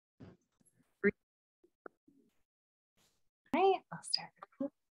right, I'll start.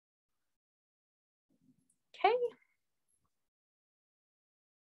 Okay.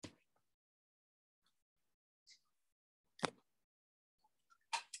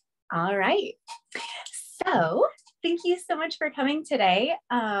 All right. So thank you so much for coming today.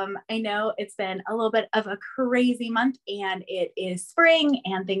 I know it's been a little bit of a crazy month and it is spring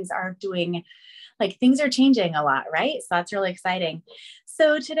and things are changing a lot, right? So that's really exciting.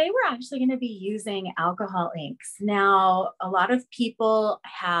 So today we're actually going to be using alcohol inks. Now, a lot of people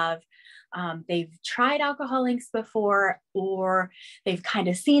have they've tried alcohol inks before, or they've kind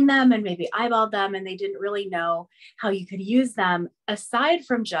of seen them and maybe eyeballed them and they didn't really know how you could use them aside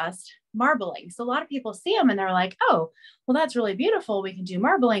from just marbling. So a lot of people see them and they're like, oh, well, that's really beautiful. We can do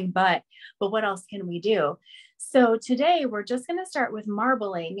marbling, but what else can we do? So today we're just going to start with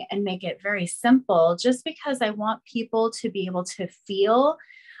marbling and make it very simple, just because I want people to be able to feel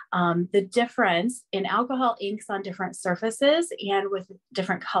the difference in alcohol inks on different surfaces and with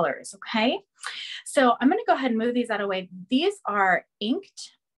different colors. Okay. So I'm going to go ahead and move these out of the way. These are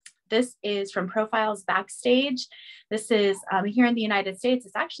inked. This is from Profiles Backstage. This is here in the United States.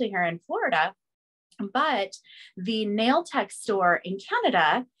 It's actually here in Florida, but the nailtech store in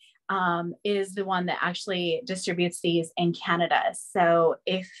Canada is the one that actually distributes these in Canada. So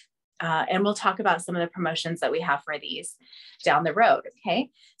and we'll talk about some of the promotions that we have for these down the road.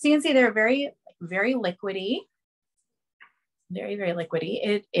 Okay. So you can see they're very, very liquidy, very, very liquidy.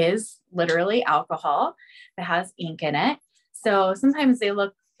 It is literally alcohol that has ink in it. So sometimes they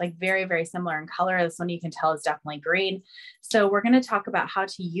look like very, very similar in color. This one you can tell is definitely green. So we're going to talk about how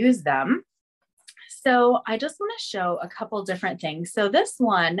to use them. So I just want to show a couple different things. So this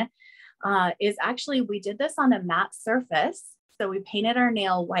one is actually, we did this on a matte surface. So we painted our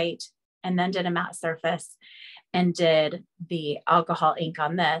nail white and then did a matte surface and did the alcohol ink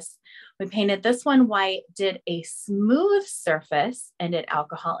on this. We painted this one white, did a smooth surface and did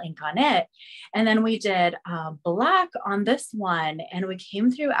alcohol ink on it. And then we did black on this one. And we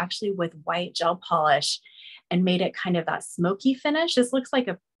came through actually with white gel polish and made it kind of that smoky finish. This looks like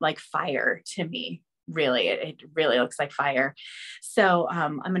fire to me. Really, it really looks like fire. So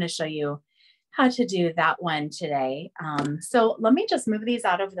I'm going to show you how to do that one today. So let me just move these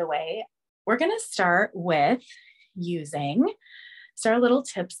out of the way. We're going to start with using our little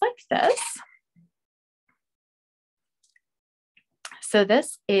tips like this. So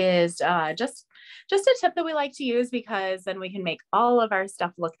this is just a tip that we like to use because then we can make all of our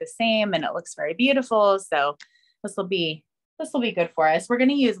stuff look the same and it looks very beautiful. So this will be good for us. We're going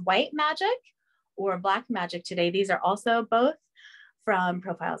to use white magic or black magic today. These are also both from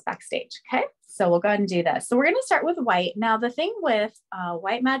Profiles Backstage. Okay, so we'll go ahead and do this. So we're going to start with white. Now, the thing with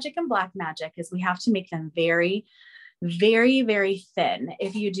white magic and black magic is we have to make them very, very, very thin.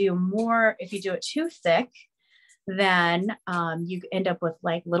 If you do it too thick, then you end up with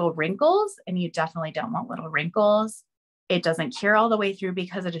like little wrinkles, and you definitely don't want little wrinkles. It doesn't cure all the way through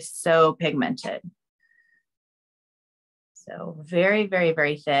because it is so pigmented. So very, very,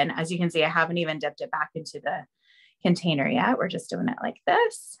 very thin. As you can see, I haven't even dipped it back into the container yet. We're just doing it like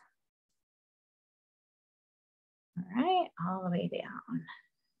this. All right, all the way down.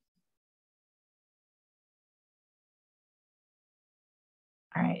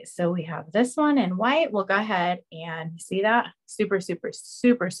 All right, so we have this one in white. We'll go ahead and see that super, super,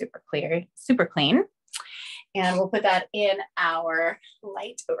 super, super clear, super clean. And we'll put that in our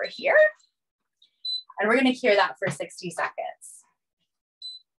light over here. And we're going to cure that for 60 seconds.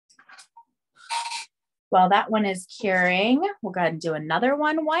 While that one is curing, we'll go ahead and do another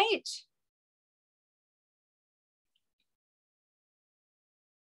one white.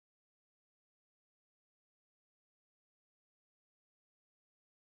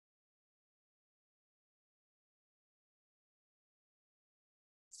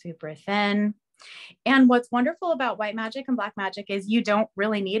 Super thin. And what's wonderful about white magic and black magic is you don't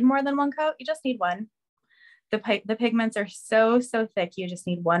really need more than one coat. You just need one. The pigments are so, so thick. You just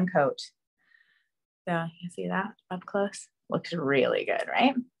need one coat. So you see that up close? Looks really good,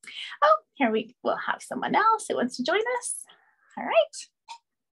 right? Oh, here we'll have someone else who wants to join us. All right.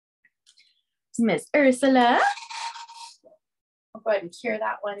 Miss Ursula. I'll go ahead and cure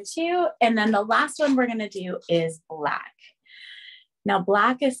that one too. And then the last one we're going to do is black. Now,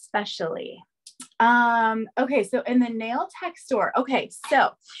 black especially. Okay, so in the nail tech store, okay,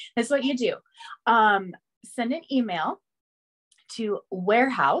 so that's what you do. Send an email to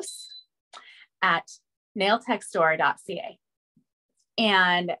warehouse@nailtechstore.ca.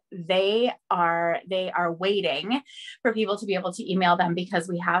 And they are waiting for people to be able to email them because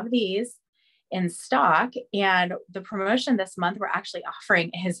we have these in stock. And the promotion this month we're actually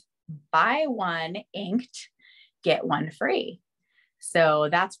offering is buy one inked get one free. So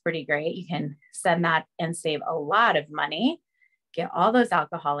that's pretty great. You can send that and save a lot of money, get all those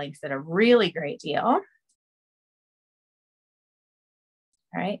alcohol inks at a really great deal.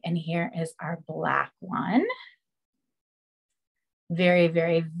 All right, and here is our black one. Very,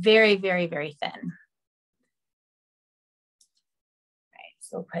 very, very, very, very thin. All right,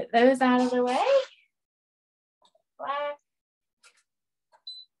 so we'll put those out of the way. Black.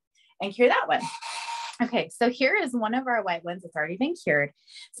 And cure that one. Okay, so here is one of our white ones that's already been cured.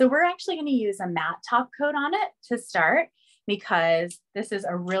 So we're actually going to use a matte top coat on it to start, because this is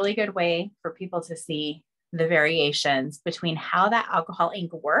a really good way for people to see the variations between how that alcohol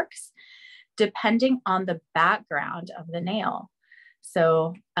ink works, depending on the background of the nail.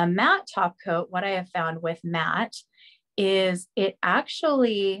 So a matte top coat, what I have found with matte is it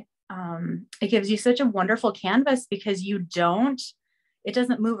actually, it gives you such a wonderful canvas, because it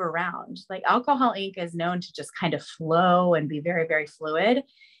doesn't move around. Like alcohol ink is known to just kind of flow and be very, very fluid.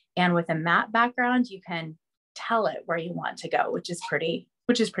 And with a matte background, you can tell it where you want to go, which is pretty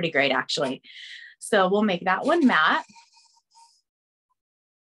great actually. So we'll make that one matte.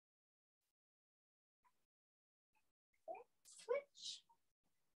 Switch.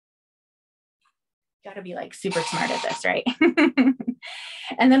 Got to be like super smart at this, right?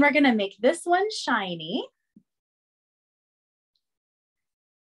 And then we're going to make this one shiny.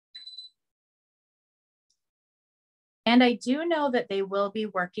 And I do know that they will be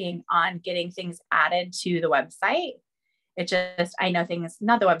working on getting things added to the website. I know things,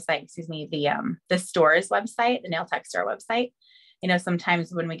 not the website, excuse me, the store's website, the nailtech store website. You know,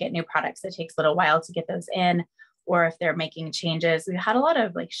 sometimes when we get new products, it takes a little while to get those in, or if they're making changes. We had a lot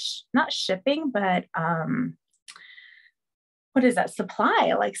of like, not shipping, but what is that?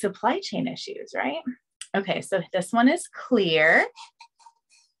 Supply chain issues, right? Okay, so this one is clear.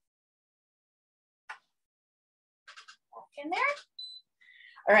 In there.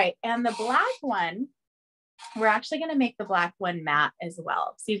 All right, and the black one, we're actually going to make the black one matte as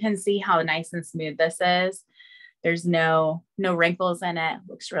well. So you can see how nice and smooth this is. There's no wrinkles in it.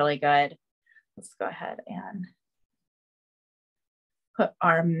 Looks really good. Let's go ahead and put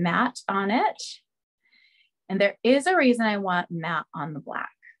our matte on it. And there is a reason I want matte on the black.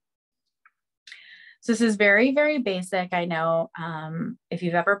 So this is very, very basic. I know if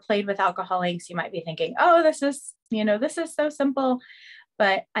you've ever played with alcohol inks, you might be thinking, oh, this is so simple.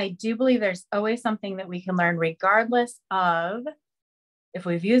 But I do believe there's always something that we can learn regardless of if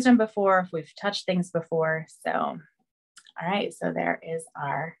we've used them before, if we've touched things before. So, all right, so there is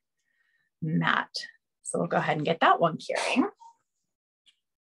our matte. So we'll go ahead and get that one curing.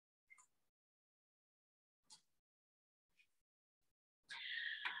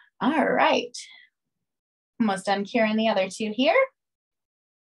 All right. Almost done curing the other two here.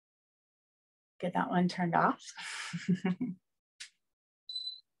 Get that one turned off. There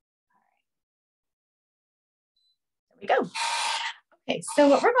we go. Okay, so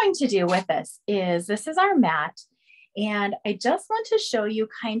what we're going to do with this is our matte, and I just want to show you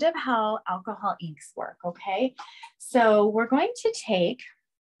kind of how alcohol inks work, okay? So we're going to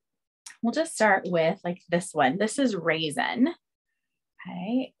we'll just start with like this one. This is raisin,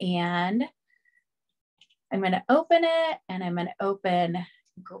 okay? And I'm going to open it, and I'm going to open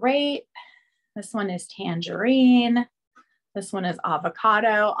grape. This one is tangerine. This one is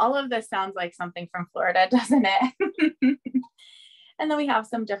avocado. All of this sounds like something from Florida, doesn't it? And then we have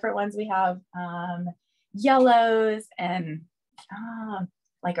some different ones. We have yellows and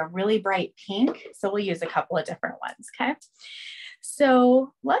like a really bright pink. So we'll use a couple of different ones, okay?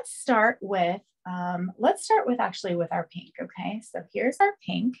 So let's start with actually with our pink, okay? So here's our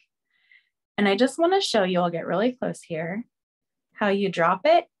pink. And I just want to show you, I'll get really close here, how you drop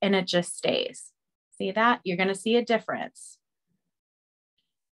it and it just stays. See that? You're going to see a difference.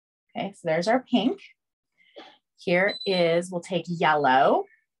 Okay, so there's our pink. Here is, we'll take yellow.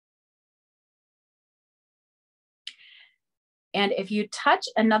 And if you touch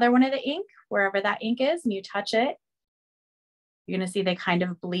another one of the ink, wherever that ink is, and you touch it, you're going to see they kind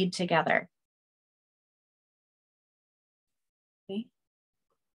of bleed together. Okay.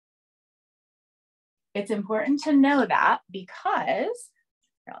 It's important to know that because,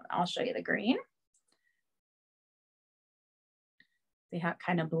 I'll show you the green. See how it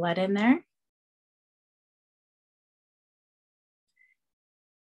kind of bled in there?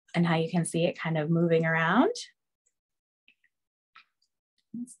 And how you can see it kind of moving around.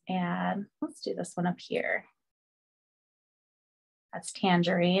 And let's do this one up here. That's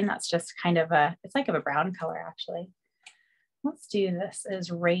tangerine. That's just kind of it's like a brown color actually. Let's do this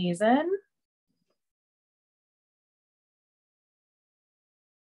as raisin.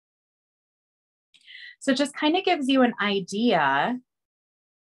 So it just kind of gives you an idea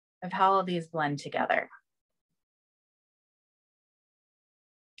of how all these blend together.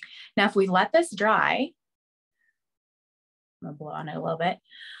 Now, if we let this dry, I'm gonna blow on it a little bit,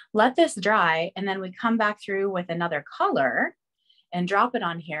 let this dry, and then we come back through with another color and drop it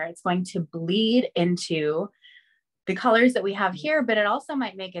on here, it's going to bleed into the colors that we have here, but it also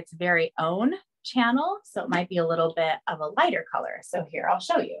might make its very own channel. So it might be a little bit of a lighter color. So here, I'll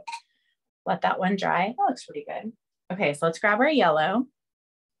show you. Let that one dry. That looks pretty good. Okay, so let's grab our yellow.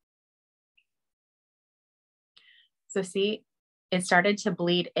 So see, it started to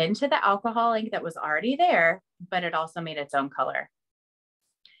bleed into the alcohol ink that was already there, but it also made its own color.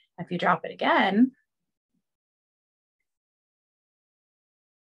 If you drop it again,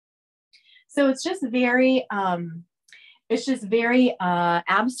 so it's just very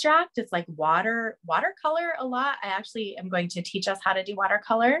abstract. It's like watercolor a lot. I actually am going to teach us how to do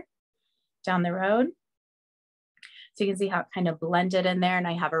watercolor down the road. So you can see how it kind of blended in there, and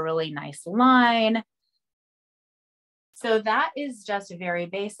I have a really nice line. So that is just very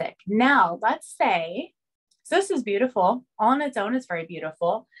basic. Now let's say, so this is beautiful. All on its own is very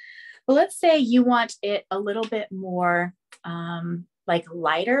beautiful. But let's say you want it a little bit more like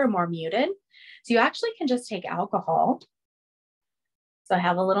lighter, more muted. So you actually can just take alcohol. So I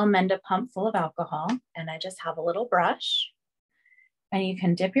have a little Menda pump full of alcohol, and I just have a little brush, and you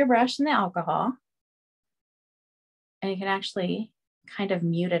can dip your brush in the alcohol, and you can actually kind of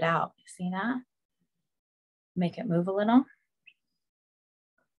mute it out. See that? Make it move a little.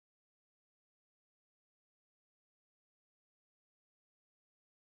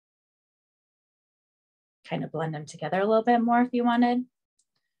 Kind of blend them together a little bit more if you wanted.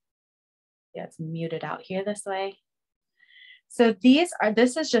 Yeah, it's muted out here this way. So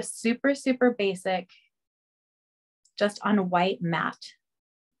this is just super, super basic, just on white matte.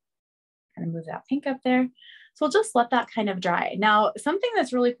 Kind of move that pink up there. So we'll just let that kind of dry. Now, something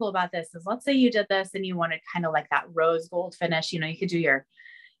that's really cool about this is, let's say you did this and you wanted kind of like that rose gold finish, you know, you could do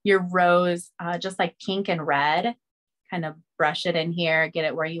your rose, just like pink and red, kind of brush it in here, get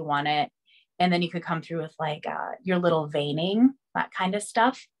it where you want it. And then you could come through with like your little veining, that kind of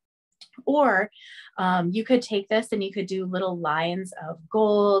stuff. Or you could take this and you could do little lines of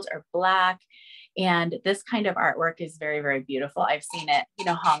gold or black. And this kind of artwork is very, very beautiful. I've seen it, you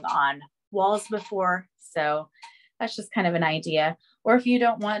know, hung on walls before. So that's just kind of an idea. Or if you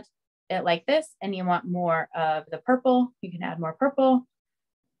don't want it like this and you want more of the purple, you can add more purple.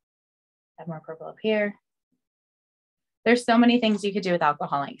 Add more purple up here. There's so many things you could do with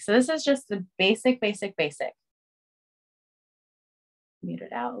alcohol ink. So this is just the basic. Mute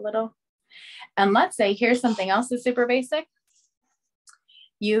it out a little. And let's say here's something else that's super basic.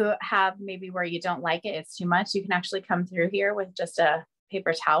 You have maybe where you don't like it, it's too much. You can actually come through here with just a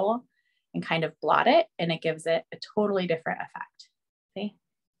paper towel and kind of blot it, and it gives it a totally different effect. See?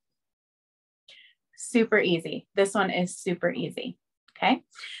 Super easy. This one is super easy. Okay,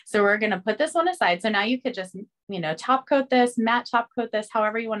 so we're going to put this one aside. So now you could just, you know, top coat this, matte top coat this,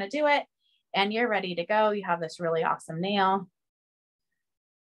 however you want to do it, and you're ready to go. You have this really awesome nail.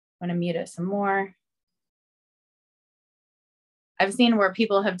 I'm going to mute it some more. I've seen where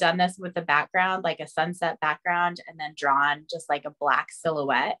people have done this with the background, like a sunset background, and then drawn just like a black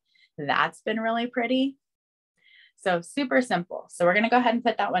silhouette. That's been really pretty. So super simple. So we're going to go ahead and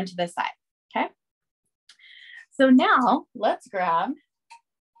put that one to the side. Okay. So now let's grab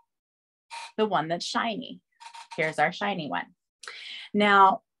the one that's shiny. Here's our shiny one.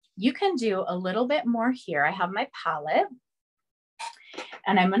 Now you can do a little bit more here. I have my palette,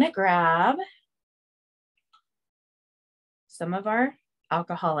 and I'm going to grab some of our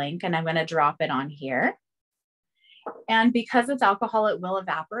alcohol ink, and I'm going to drop it on here. And because it's alcohol, it will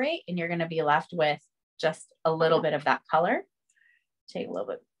evaporate, and you're going to be left with just a little bit of that color. Take a little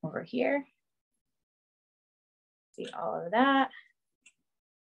bit over here. See all of that.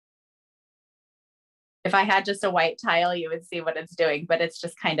 If I had just a white tile, you would see what it's doing, but it's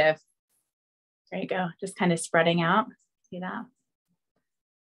just kind of, there you go, just kind of spreading out. See that?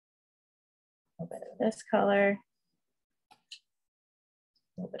 A little bit of this color.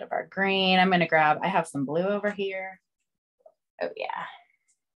 A little bit of our green. I'm going to grab, I have some blue over here. Oh yeah.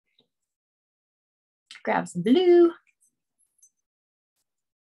 Grab some blue.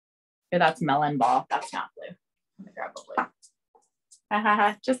 Here, that's melon ball. That's not blue. I'm going to grab a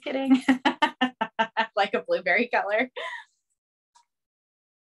blue. Just kidding. Like a blueberry color.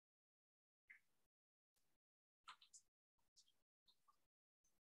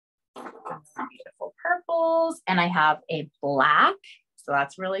 Beautiful purples. And I have a black. So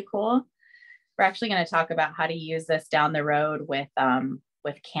that's really cool. We're actually going to talk about how to use this down the road with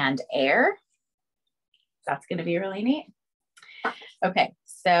canned air. That's going to be really neat. Okay,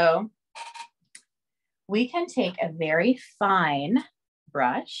 so we can take a very fine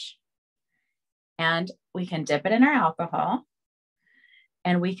brush and we can dip it in our alcohol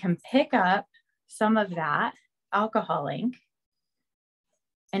and we can pick up some of that alcohol ink.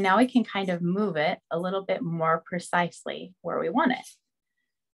 And now we can kind of move it a little bit more precisely where we want it.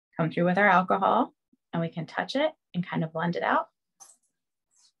 Come through with our alcohol and we can touch it and kind of blend it out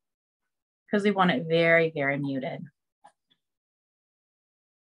because we want it very, very muted.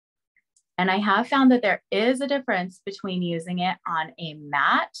 And I have found that there is a difference between using it on a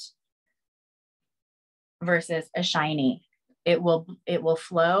matte versus a shiny. It will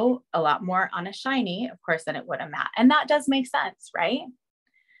flow a lot more on a shiny, of course, than it would a matte. And that does make sense, right?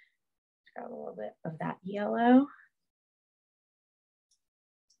 Grab a little bit of that yellow.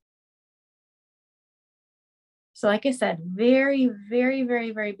 So like I said, very, very,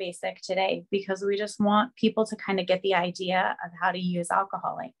 very, very basic today because we just want people to kind of get the idea of how to use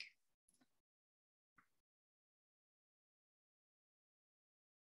alcohol ink.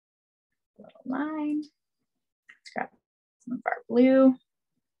 Little line. Let's grab some of our blue.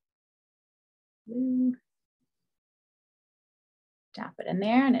 Dap it in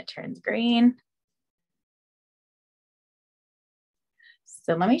there and it turns green.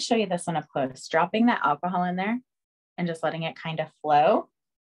 So let me show you this one up close. Dropping that alcohol in there and just letting it kind of flow.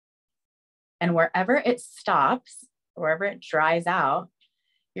 And wherever it stops, wherever it dries out,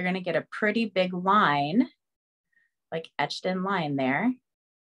 you're going to get a pretty big line, like etched in line there.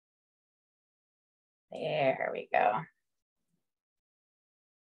 There we go.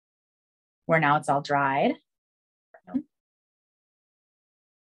 Where now it's all dried.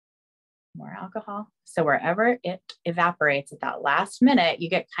 More alcohol. So wherever it evaporates at that last minute, you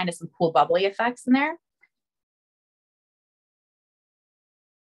get kind of some cool bubbly effects in there.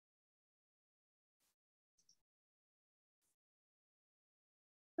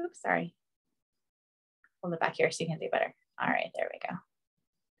 Oops, sorry. Hold it back here so you can see better. All right, there we go.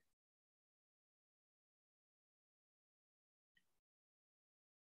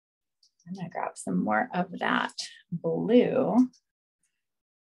 I'm gonna grab some more of that blue.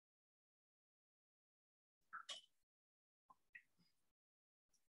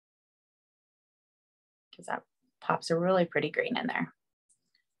 Because that pops a really pretty green in there.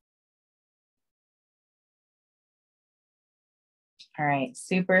 All right,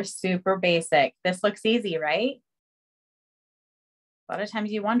 super, super basic. This looks easy, right? A lot of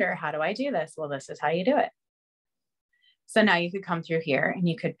times you wonder, how do I do this? Well, this is how you do it. So now you could come through here and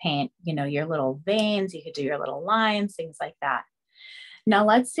you could paint, you know, your little veins, you could do your little lines, things like that. Now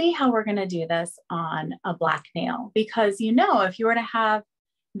let's see how we're gonna do this on a black nail, because you know, if you were to have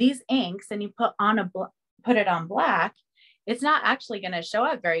these inks and you put it on black, it's not actually gonna show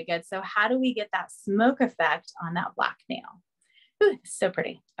up very good. So how do we get that smoke effect on that black nail? Ooh, so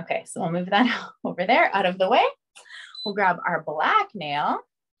pretty. Okay, so we'll move that over there out of the way. We'll grab our black nail.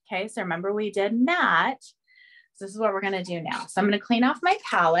 Okay, so remember we did matte. So this is what we're gonna do now. So I'm gonna clean off my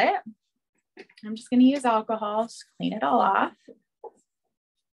palette. I'm just gonna use alcohol, just clean it all off.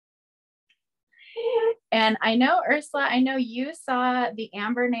 And I know, Ursula, I know you saw the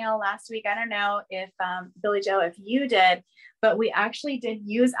amber nail last week. I don't know if Billy Joe, if you did, but we actually did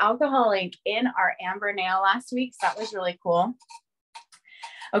use alcohol ink in our amber nail last week. So that was really cool.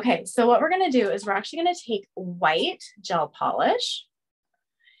 Okay, so what we're gonna do is we're actually gonna take white gel polish,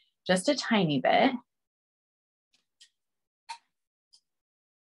 just a tiny bit.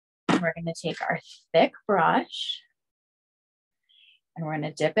 And we're gonna take our thick brush and we're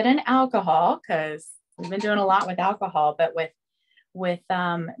gonna dip it in alcohol, because we've been doing a lot with alcohol, but with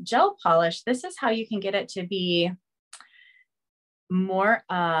gel polish, this is how you can get it to be more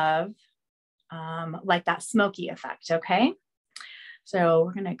of like that smoky effect, okay? So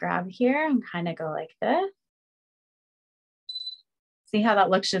we're gonna grab here and kind of go like this. See how that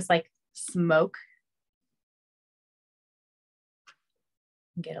looks just like smoke?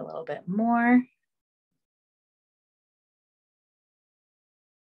 Get a little bit more.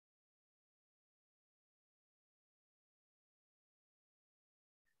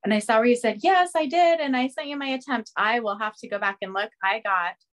 And I saw where you said, yes, I did. And I sent you my attempt. I will have to go back and look. I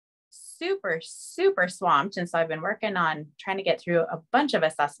got super, super swamped. And so I've been working on trying to get through a bunch of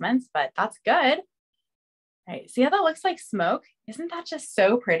assessments, but that's good. All right, see how that looks like smoke? Isn't that just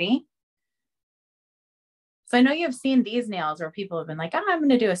so pretty? So I know you've seen these nails where people have been like, oh, I'm going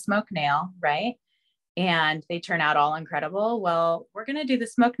to do a smoke nail, right? And they turn out all incredible. Well, we're going to do the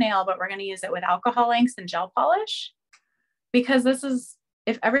smoke nail, but we're going to use it with alcohol inks and gel polish, because this is,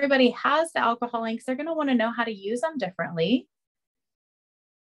 if everybody has the alcohol inks, they're going to want to know how to use them differently.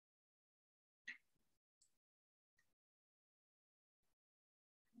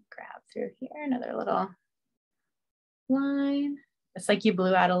 through here, another little line. It's like you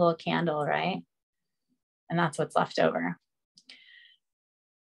blew out a little candle, right? And that's what's left over.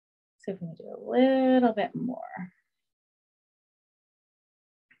 So if we can do a little bit more.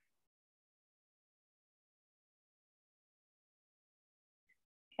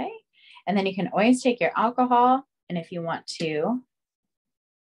 Okay, and then you can always take your alcohol, and if you want to,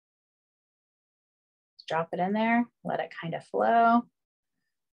 drop it in there, let it kind of flow.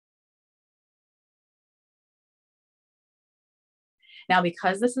 Now,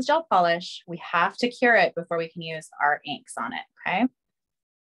 because this is gel polish, we have to cure it before we can use our inks on it, okay?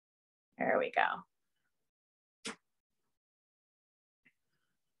 There we go.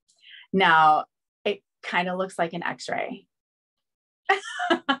 Now, it kind of looks like an x-ray,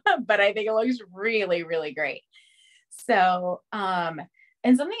 but I think it looks really, really great. So, and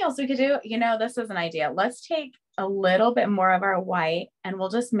something else we could do, you know, this is an idea. Let's take a little bit more of our white and we'll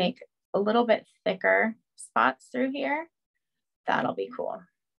just make a little bit thicker spots through here. That'll be cool.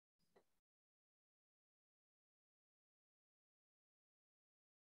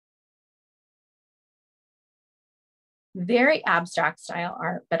 Very abstract style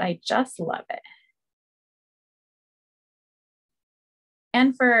art, but I just love it.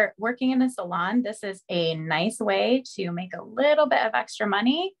 And for working in a salon, this is a nice way to make a little bit of extra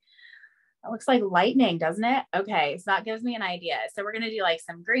money. It looks like lightning, doesn't it? Okay, so that gives me an idea. So we're gonna do like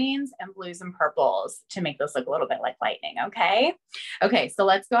some greens and blues and purples to make this look a little bit like lightning, okay? Okay, so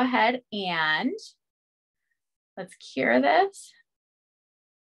let's go ahead and let's cure this.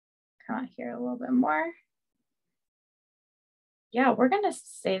 Come on here a little bit more. Yeah, we're gonna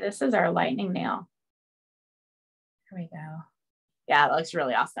say this is our lightning nail. Here we go. Yeah, that looks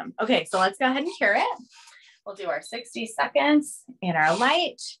really awesome. Okay, so let's go ahead and cure it. We'll do our 60 seconds in our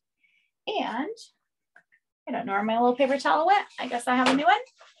light. And I don't know where my little paper towel went. I guess I have a new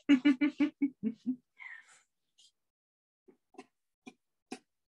one.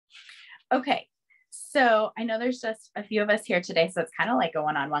 Okay, so I know there's just a few of us here today, so it's kind of like a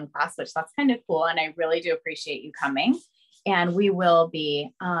one-on-one class, which that's kind of cool. And I really do appreciate you coming. And we will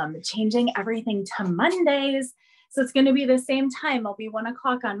be changing everything to Mondays. So it's going to be the same time. It'll be 1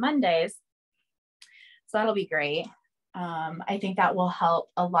 o'clock on Mondays. So that'll be great. I think that will help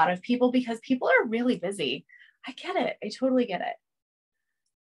a lot of people because people are really busy. I get it. I totally get it.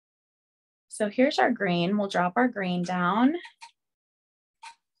 So here's our green. We'll drop our green down.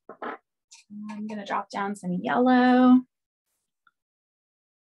 I'm going to drop down some yellow.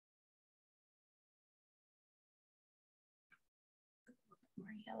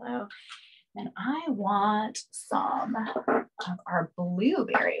 More yellow. And I want some of our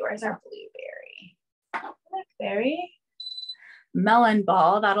blueberry. Where's our blueberry? Blackberry. Melon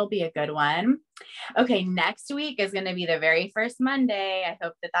ball. That'll be a good one. Okay, next week is going to be the very first Monday. I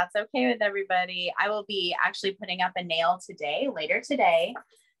hope that that's okay with everybody. I will be actually putting up a nail today, later today,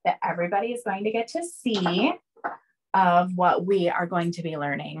 that everybody is going to get to see of what we are going to be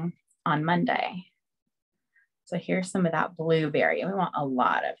learning on Monday. So here's some of that blueberry. We want a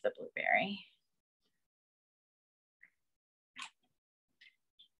lot of the blueberry.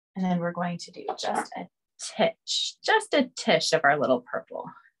 And then we're going to do just a tish of our little purple,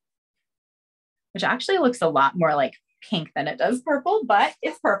 which actually looks a lot more like pink than it does purple, but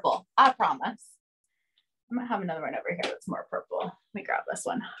it's purple, I promise. I might have another one over here that's more purple. Let me grab this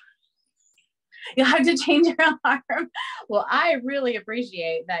one. You'll have to change your alarm. Well, I really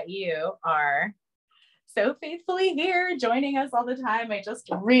appreciate that you are so faithfully here joining us all the time. I just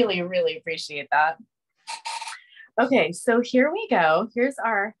really, really appreciate that. Okay, so here we go. Here's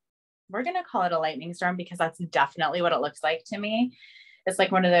our, we're gonna call it a lightning storm because that's definitely what it looks like to me. It's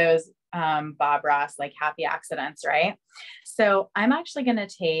like one of those Bob Ross, like happy accidents, right? So I'm actually gonna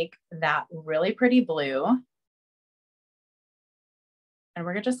take that really pretty blue and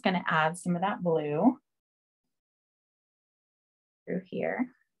we're just gonna add some of that blue through here.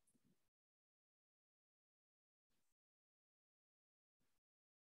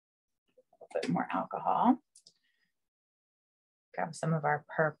 A bit more alcohol. Grab some of our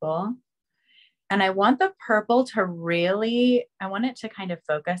purple. And I want the purple to really, I want it to kind of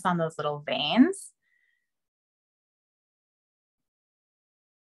focus on those little veins.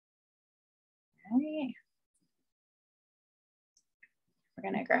 Okay.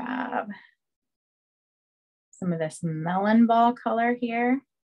 We're gonna grab some of this melon ball color here.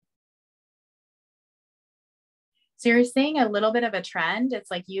 So you're seeing a little bit of a trend. It's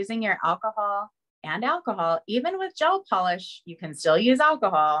like using your alcohol and alcohol. Even with gel polish, you can still use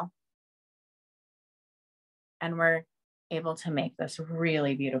alcohol. And we're able to make this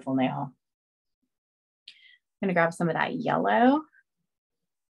really beautiful nail. I'm gonna grab some of that yellow.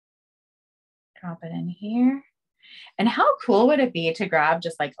 Drop it in here. And how cool would it be to grab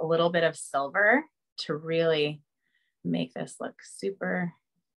just like a little bit of silver to really make this look super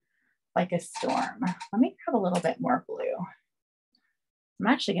like a storm? Let me grab a little bit more blue. I'm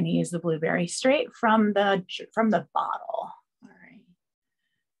actually going to use the blueberry straight from the bottle. All right.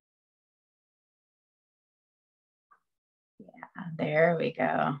 Yeah, there we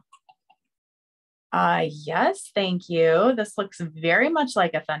go. Yes, thank you. This looks very much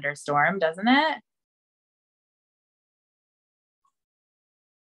like a thunderstorm, doesn't it?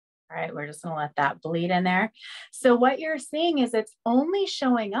 All right, we're just gonna let that bleed in there. So what you're seeing is it's only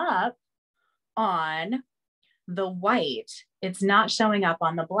showing up on the white. It's not showing up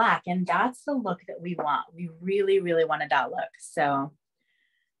on the black. And that's the look that we want. We really, really wanted that look. So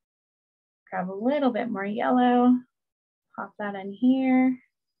grab a little bit more yellow, pop that in here.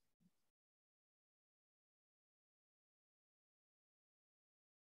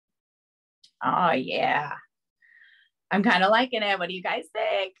 Oh yeah. I'm kind of liking it. What do you guys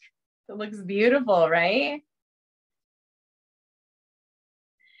think? It looks beautiful, right?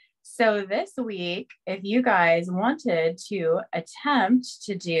 So this week, if you guys wanted to attempt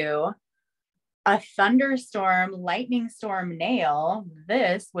to do a thunderstorm, lightning storm nail,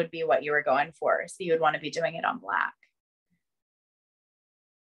 this would be what you were going for. So you would want to be doing it on black.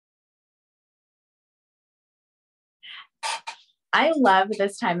 I love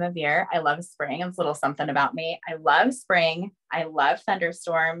this time of year. I love spring. It's a little something about me. I love spring. I love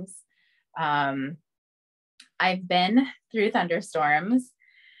thunderstorms. I've been through thunderstorms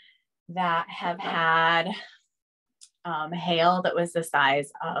that have had hail that was the size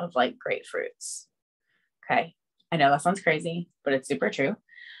of like grapefruits. Okay. I know that sounds crazy, but it's super true.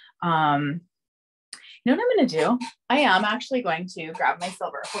 You know what I'm going to do? I am actually going to grab my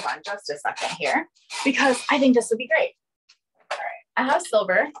silver. Hold on just a second here, because I think this would be great. All right. I have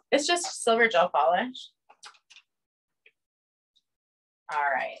silver. It's just silver gel polish. All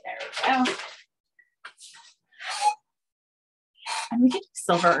right. There we go. And we could do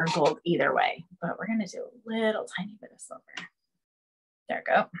silver or gold either way, but we're going to do a little tiny bit of silver. There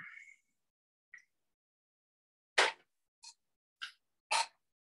we go.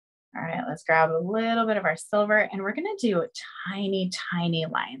 All right, let's grab a little bit of our silver, and we're going to do tiny, tiny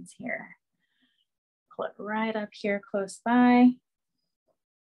lines here. Pull it right up here close by.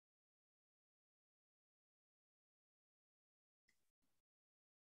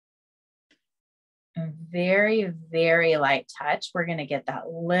 A very, very light touch. We're going to get that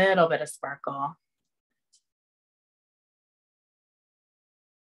little bit of sparkle.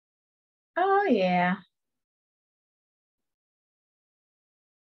 Oh, yeah.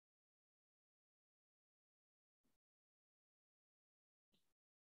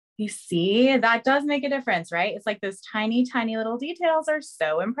 You see, that does make a difference, right? It's like those tiny, tiny little details are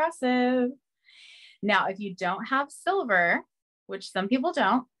so impressive. Now, if you don't have silver, which some people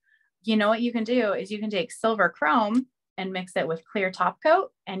don't, you know what you can do is you can take silver chrome and mix it with clear top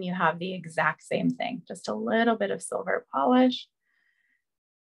coat, and you have the exact same thing. Just a little bit of silver polish.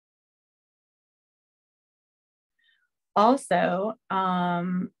 Also,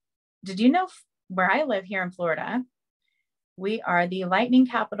 did you know where I live here in Florida, we are the lightning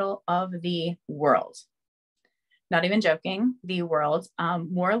capital of the world. Not even joking, the world.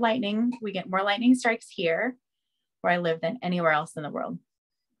 More lightning, we get more lightning strikes here where I live than anywhere else in the world.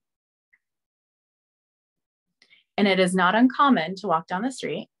 And it is not uncommon to walk down the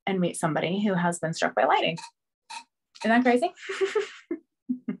street and meet somebody who has been struck by lightning. Isn't that crazy?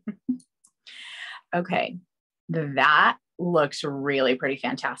 Okay, that looks really pretty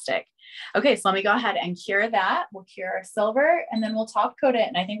fantastic. Okay, so let me go ahead and cure that. We'll cure our silver and then we'll top coat it.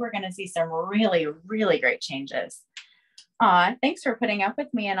 And I think we're going to see some really, really great changes. Thanks for putting up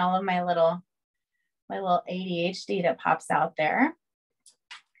with me and all of my little ADHD that pops out there.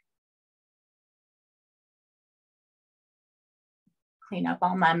 Clean up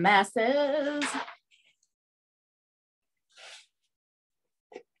all my messes.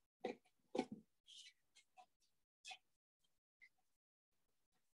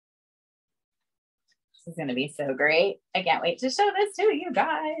 This is going to be so great. I can't wait to show this to you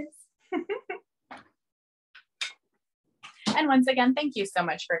guys. And once again, thank you so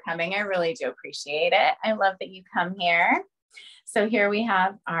much for coming. I really do appreciate it. I love that you come here. So here we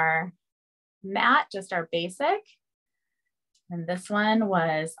have our matte, just our basic. And this one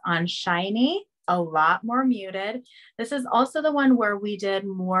was on shiny, a lot more muted. This is also the one where we did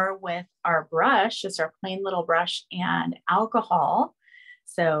more with our brush, just our plain little brush and alcohol.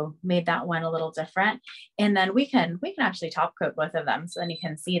 So made that one a little different. And then we can actually top coat both of them so then you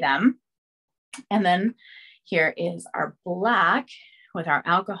can see them. And then here is our black, with our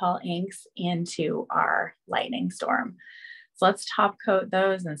alcohol inks into our lightning storm. So let's top coat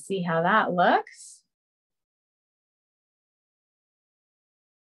those and see how that looks.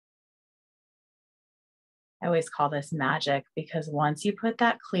 I always call this magic because once you put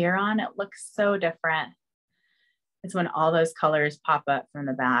that clear on, it looks so different. It's when all those colors pop up from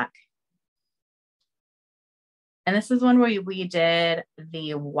the back. And this is one where we did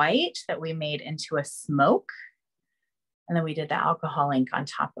the white that we made into a smoke. And then we did the alcohol ink on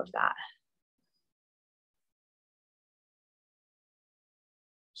top of that.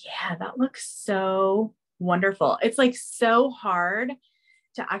 Yeah, that looks so wonderful. It's like so hard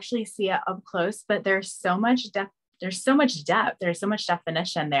to actually see it up close, but there's so much depth. There's so much depth. There's so much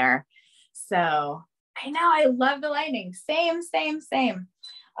definition there. So I know, I love the lightning. Same, same, same.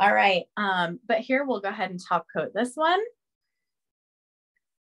 All right. But here we'll go ahead and top coat this one.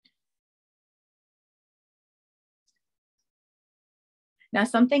 Now,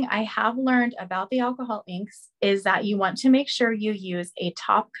 something I have learned about the alcohol inks is that you want to make sure you use a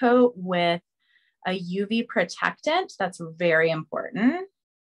top coat with a UV protectant. That's very important.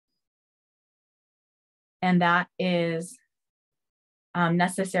 And that is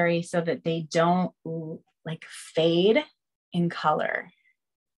necessary so that they don't like fade in color.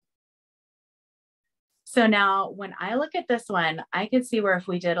 So now when I look at this one, I could see where if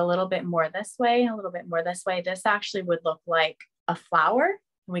we did a little bit more this way, a little bit more this way, this actually would look like a flower.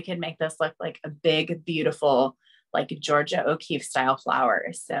 We could make this look like a big, beautiful, like Georgia O'Keeffe style flower.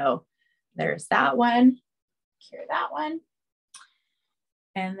 So there's that one, here that one.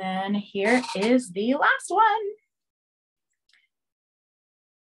 And then here is the last one.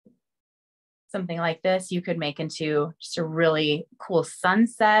 Something like this, you could make into just a really cool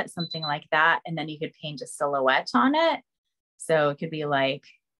sunset, something like that. And then you could paint a silhouette on it. So it could be like,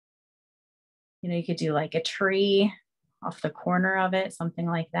 you know, you could do like a tree off the corner of it, something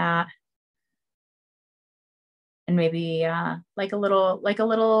like that. And maybe like a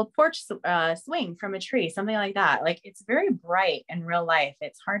little porch swing from a tree, something like that. Like it's very bright in real life.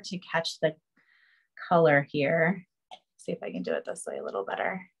 It's hard to catch the color here. See if I can do it this way a little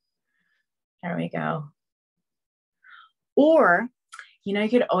better. There we go. Or, you know, you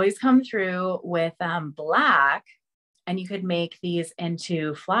could always come through with black and you could make these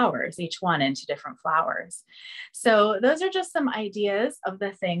into flowers, each one into different flowers. So those are just some ideas of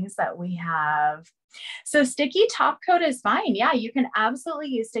the things that we have. So sticky top coat is fine. Yeah, you can absolutely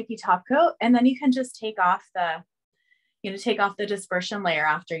use sticky top coat, and then you can just take off the, you know, take off the dispersion layer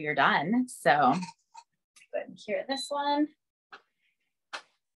after you're done. So go ahead and here this one.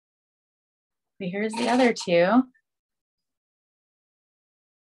 Here's the other two.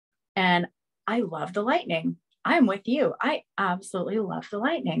 And I love the lightning. I'm with you. I absolutely love the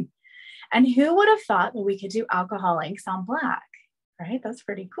lightning. And who would have thought that we could do alcohol inks on black, right? That's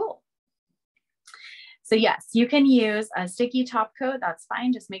pretty cool. So yes, you can use a sticky top coat. That's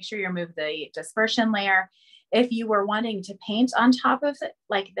fine. Just make sure you remove the dispersion layer. If you were wanting to paint on top of it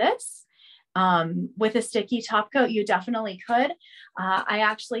like this, with a sticky top coat, you definitely could. I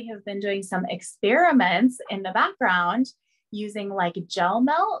actually have been doing some experiments in the background using like gel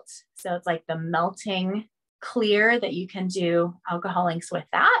melt. So it's like the melting clear that you can do alcohol inks with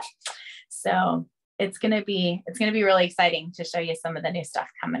that. So it's gonna be really exciting to show you some of the new stuff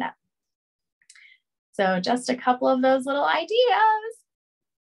coming up. So just a couple of those little ideas.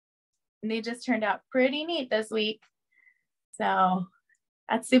 And they just turned out pretty neat this week. So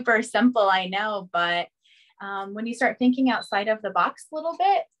that's super simple, I know, but when you start thinking outside of the box a little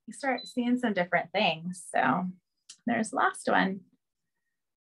bit, you start seeing some different things. So there's the last one.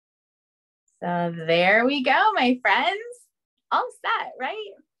 So there we go, my friends. All set,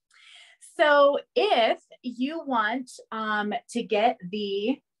 right? So if you want to get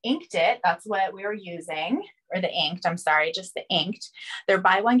the inked it, that's what we were using, or the inked, I'm sorry, just the inked. They're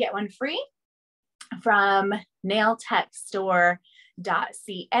buy one, get one free from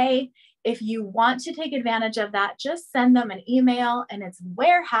nailtechstore.ca. If you want to take advantage of that, just send them an email, and it's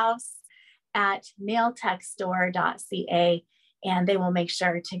warehouse@nailtechstore.ca, and they will make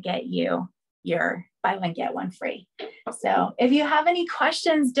sure to get you your buy one, get one free. So if you have any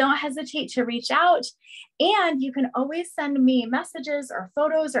questions, don't hesitate to reach out, and you can always send me messages or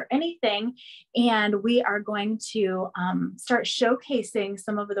photos or anything. And we are going to start showcasing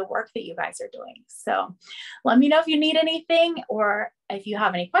some of the work that you guys are doing. So let me know if you need anything or if you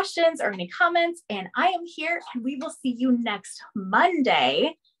have any questions or any comments, and I am here, and we will see you next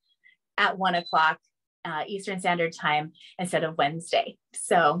Monday at 1 o'clock. Eastern Standard Time instead of Wednesday.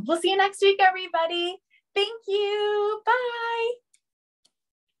 So we'll see you next week, everybody. Thank you. Bye.